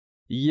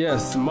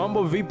Yes,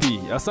 mambo vipi?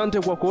 Asante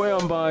kwa wewe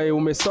ambaye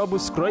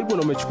umesubscribe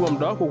na umechukua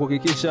muda wako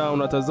kuhakikisha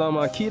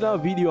unatazama kila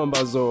video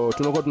ambazo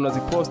tunakuwa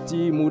tunaziposti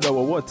muda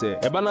wowote.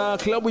 Bana,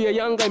 klabu ya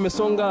Yanga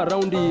imesonga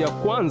raundi ya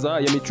kwanza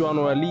ya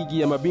michuano ya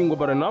ligi ya mabingwa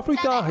barani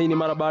Afrika. Hii ni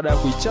mara baada ya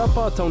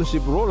kuichapa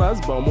Township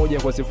bao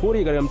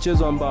 1-0 katika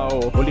mchezo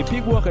ambao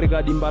ulipigwa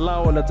katika dimba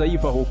lao la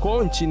taifa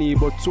huko nchini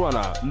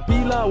Botswana.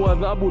 Mpira wa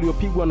adhabu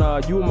uliopigwa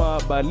na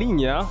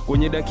BALINYA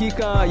kwenye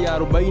dakika ya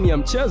 40 ya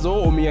mchezo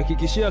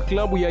umehakikishia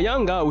klabu ya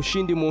Yanga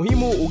ushindi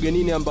muhimu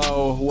ugenini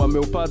ambao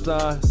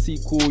wameupata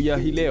siku ya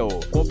hii leo.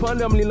 Kwa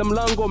upande wa mlinda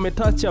mlango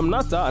Metacha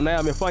Mnata, naye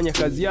amefanya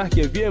kazi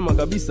yake vyema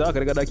kabisa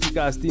katika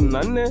dakika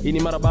 64. Hii ni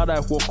mara baada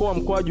ya kuokoa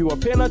mkwaju wa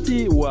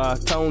penalty wa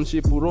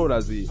Township.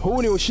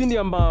 Huu ni ushindi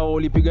ambao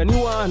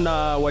ulipiganiwa na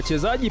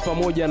wachezaji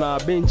pamoja na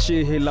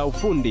benchi la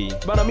ufundi.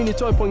 Bana, mimi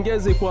nitoe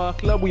pongezi kwa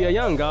klabu ya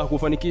Yanga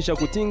kufanikisha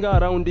kutinga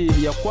raundi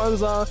ya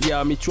kwanza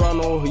ya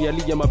michuano ya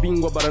ligi ya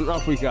mabingwa barani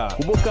Afrika.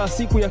 Kumbuka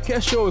siku ya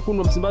kesho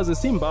wekundu wa Msimbazi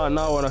Simba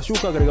nao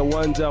wanashuka katika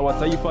uwanja wa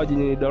taifa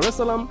jijini Dar es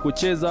Salaam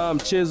kucheza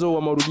mchezo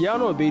wa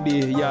marudiano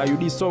dhidi ya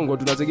UD Songo.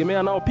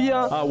 Tunategemea nao pia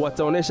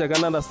wataonesha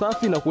kandanda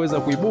safi na kuweza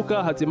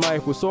kuibuka hatimaye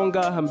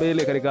kusonga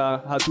mbele katika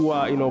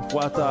hatua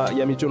inayofuata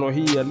ya michuano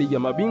hii ya ligi ya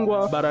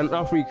mabingwa barani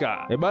Afrika.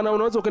 Bana,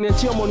 unaweza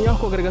ukaniachia maoni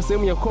yako katika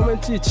sehemu ya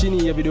comment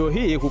chini ya video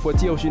hii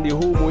kufuatia ushindi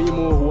huu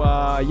muhimu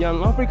wa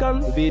Young African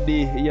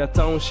dhidi ya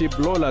Township.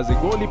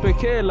 Goli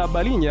pekee la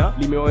BALINYA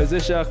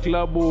limewezesha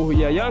klabu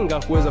ya Yanga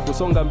kuweza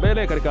kusonga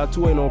mbele katika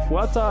hatua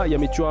inayofuata ya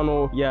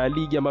michuano ya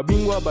ligi ya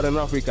mabingwa barani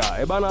Afrika.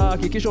 Bana,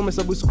 hakikisha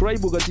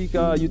umesubscribe katika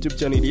YouTube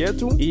channel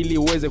yetu ili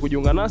uweze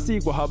kujiunga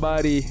nasi kwa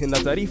habari na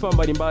taarifa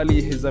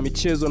mbalimbali za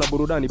michezo na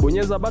burudani.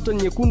 Bonyeza button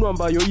nyekundu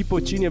ambayo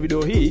ipo chini ya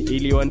video hii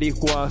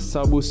iliyoandikwa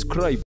subscribe.